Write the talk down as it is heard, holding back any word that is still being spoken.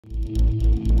Hello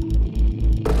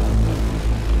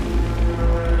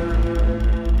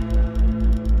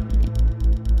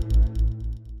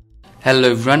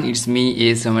everyone, it's me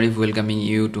ASM Arif welcoming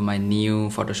you to my new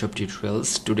Photoshop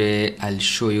tutorials. Today I'll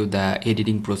show you the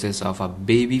editing process of a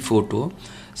baby photo.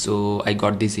 So I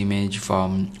got this image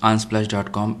from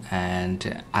unsplash.com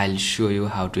and I'll show you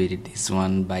how to edit this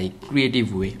one by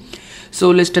creative way. So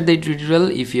let's start the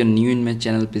tutorial. If you're new in my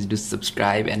channel, please do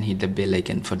subscribe and hit the bell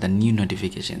icon for the new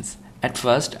notifications. At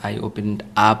first I opened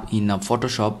up in a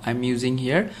Photoshop I'm using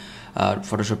here.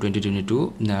 Photoshop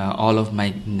 2022. All of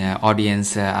my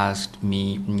audience asked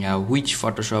me which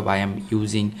Photoshop I am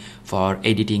using for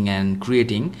editing and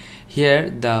creating. Here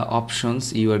the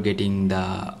options, you are getting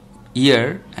the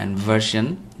year and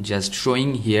version just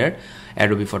showing here,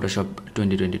 Adobe Photoshop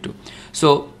 2022.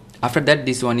 So after that,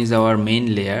 this one is our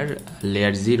main layer,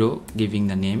 layer 0, giving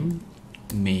the name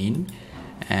main,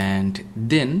 and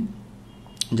then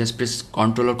just press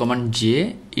Ctrl or Command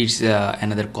J. It's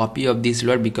another copy of this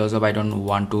layer because of I don't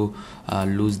want to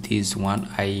lose this one.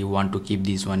 I want to keep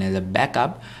this one as a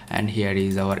backup, and here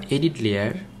is our edit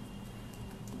layer.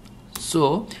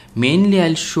 So mainly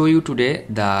I'll show you today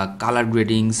the color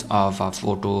gradings of a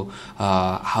photo,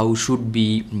 how should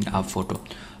be a photo.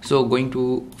 So going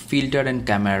to filter and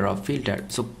camera filter.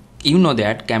 So you know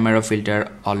that camera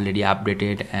filter already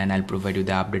updated, and I'll provide you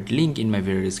the update link in my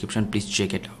video description. Please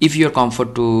check it out. If you're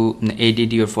comfort to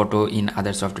edit your photo in other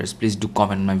softwares, please do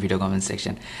comment in my video comment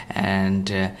section.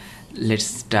 And let's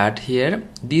start here.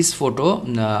 This photo,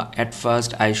 at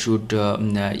first I should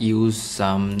use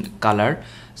some color,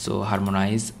 so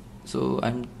harmonize. So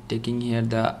I'm taking here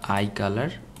the eye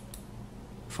color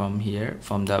from here,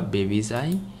 from the baby's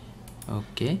eye.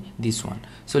 Okay, this one.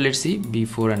 So let's see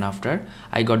before and after.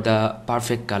 I got the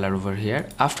perfect color over here.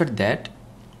 After that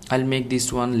I'll make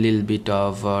this one little bit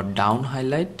of down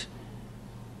highlight.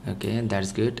 Okay,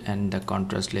 that's good, and the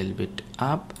contrast little bit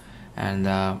up, and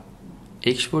the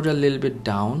export a little bit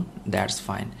down. That's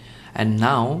fine. And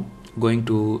now going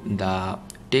to the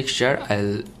texture,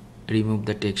 I'll remove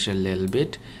the texture a little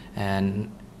bit,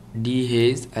 and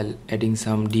dehaze, I'll adding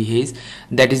some dehaze.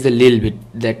 That is the little bit,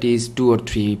 that is 2 or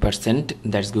 3%.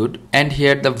 That's good. And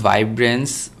here the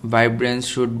vibrance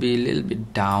should be a little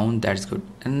bit down. That's good.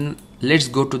 And let's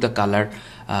go to the color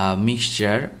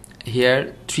mixture.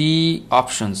 Here 3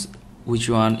 options. Which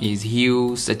one is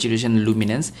hue, saturation,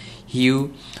 luminance?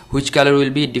 Hue, which color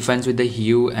will be, it defines with the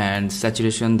hue, and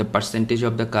saturation, the percentage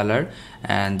of the color,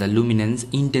 and the luminance,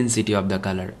 intensity of the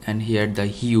color. And here the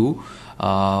hue,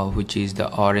 which is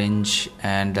the orange,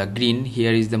 and the green.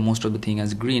 Here is the most of the thing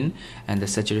as green, and the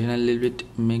saturation a little bit,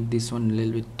 make this one a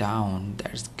little bit down.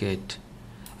 That's good.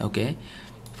 Okay,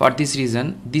 for this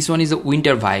reason, this one is the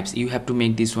winter vibes. You have to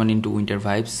make this one into winter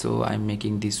vibes. So I'm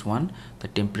making this one the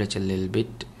temperature a little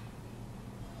bit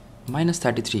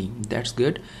 -33. That's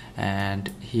good. And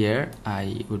here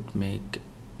I would make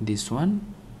this one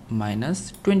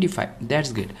 -25.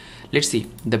 That's good. Let's see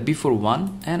the before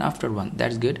one and after one.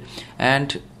 That's good.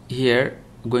 And here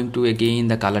going to again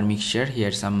the color mixture.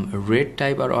 Here some red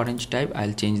type or orange type.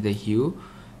 I'll change the hue.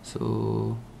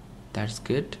 So that's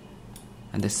good.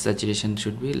 And the saturation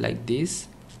should be like this.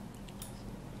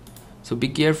 So be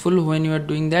careful when you are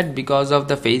doing that, because of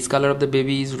the face color of the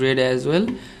baby is red as well.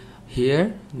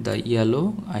 Here the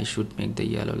yellow, I should make the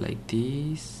yellow like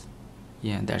this.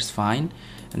 Yeah, that's fine.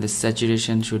 And the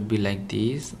saturation should be like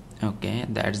this. Okay,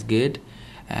 that's good.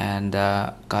 And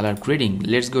the color grading,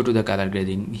 let's go to the color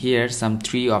grading. Here some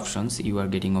 3 options you are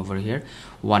getting over here.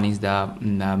 One is the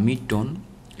mid-tone,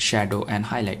 shadow, and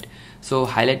highlight. So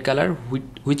highlight color,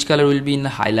 which color will be in the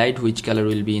highlight, which color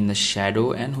will be in the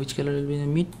shadow, and which color will be in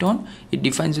the mid-tone, it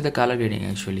defines with the color grading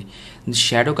actually. The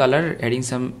shadow color, adding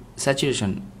some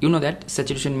saturation. You know that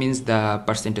saturation means the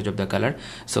percentage of the color.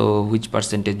 So which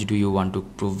percentage do you want to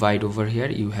provide over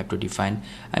here, you have to define.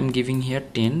 I'm giving here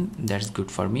 10. That's good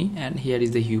for me. And here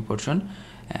is the hue portion,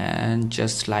 and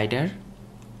just slider,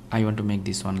 I want to make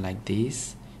this one like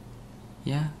this.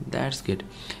 Yeah, that's good.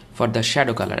 For the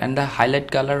shadow color and the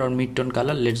highlight color or mid-tone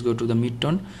color, let's go to the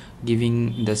mid-tone,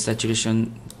 giving the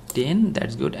saturation 10.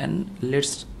 That's good. And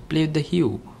let's play with the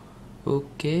hue.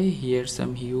 Okay, here's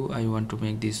some hue. I want to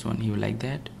make this one hue like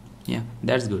that. Yeah,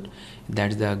 that's good.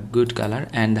 That's the good color.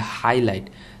 And the highlight,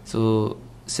 so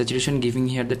saturation giving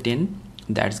here the 10.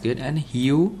 That's good. And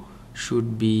hue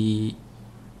should be,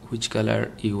 which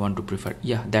color you want to prefer.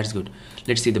 Yeah, that's good.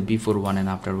 Let's see the before one and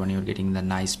after one. You're getting the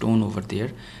nice tone over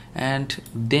there. And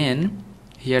then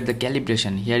here the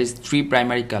calibration, here is 3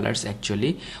 primary colors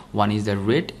actually. One is the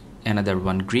red, another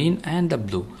one green, and the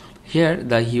blue. Here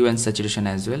the hue and saturation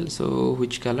as well. So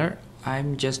which color,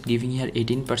 I'm just giving here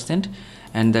 18%,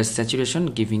 and the saturation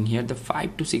giving here the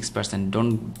 5 to 6%.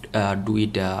 Don't do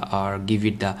it or give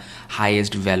it the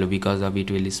highest value, because of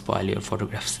it will spoil your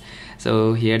photographs.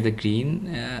 So here the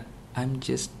green, I'm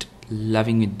just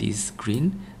loving with this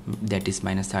green, that is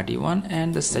 -31,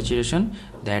 and the saturation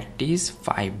that is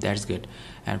 5. That's good,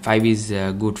 and 5 is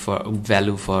good for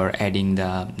value for adding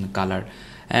the color.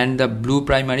 And the blue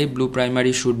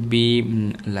primary should be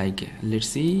like, let's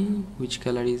see which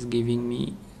color is giving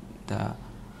me the,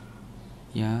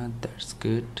 yeah, that's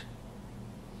good.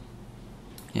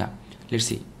 Yeah, let's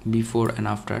see before and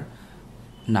after,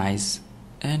 nice.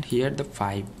 And here the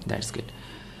 5, that's good.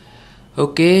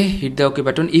 Okay, hit the OK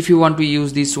button. If you want to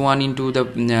use this one into the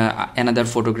another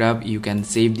photograph, you can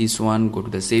save this one, go to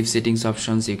the save settings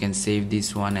options. You can save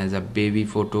this one as a baby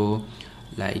photo,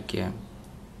 like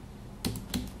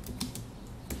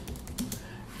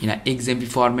in a XMP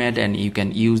format, and you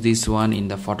can use this one in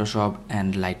the Photoshop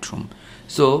and Lightroom.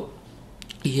 So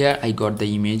here I got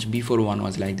the image, before one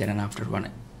was like that and after one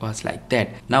was like that.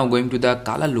 Now going to the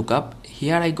color lookup,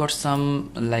 here I got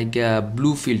some like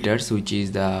blue filters, which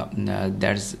is the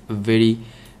that's very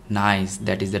nice,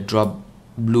 that is the drop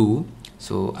blue.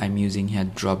 So I'm using here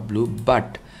drop blue,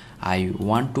 but I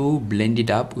want to blend it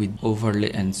up with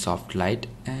overlay and soft light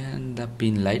and the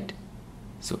pin light.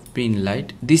 So pin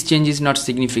light, this change is not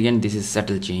significant, this is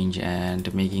subtle change,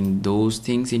 and making those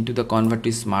things into the convert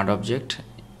to smart object.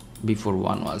 Before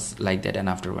one was like that and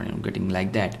after one I'm getting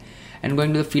like that. And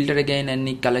going to the filter again,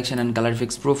 and collection and color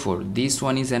fix pro 4, this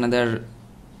one is another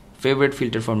favorite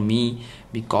filter for me,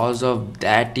 because of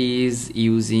that is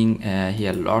using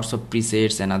here lots of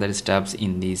presets and other stuffs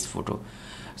in this photo.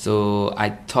 So I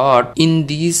thought in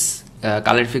this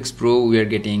Color Fix Pro we are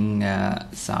getting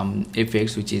some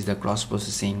effects, which is the cross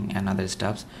processing and other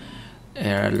stuffs.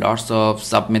 There are lots of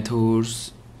sub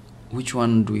methods. Which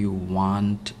one do you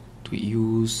want to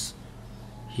use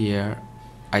here?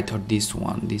 I thought this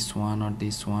one or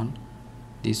this one,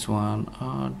 this one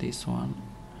or this one.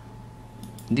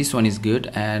 This one is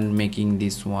good, and making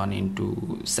this one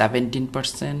into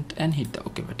 17% and hit the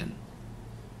OK button.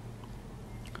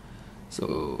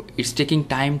 So it's taking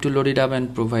time to load it up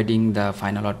and providing the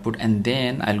final output, and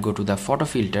then I'll go to the photo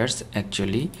filters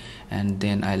actually, and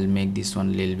then I'll make this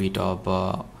one a little bit of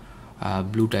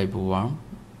blue type warm,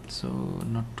 so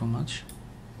not too much.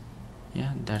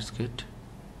 Yeah, that's good,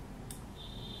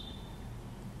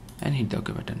 and hit the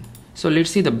OK button. So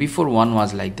let's see, the before one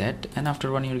was like that, and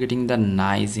after one you're getting the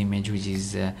nice image, which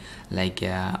is like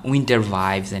winter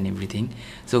vibes and everything.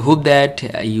 So hope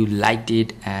that you liked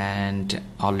it and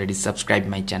already subscribed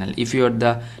my channel. If you're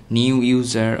the new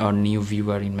user or new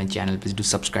viewer in my channel, please do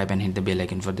subscribe and hit the bell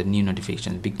icon for the new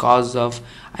notifications, because of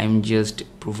I'm just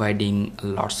providing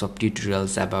lots of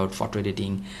tutorials about photo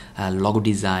editing, logo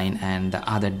design and the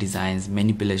other designs,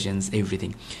 manipulations,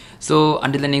 everything. So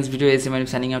until the next video, ASM Arif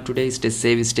signing out today. Stay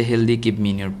safe, stay healthy, keep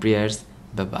me in your prayers.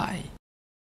 Bye bye.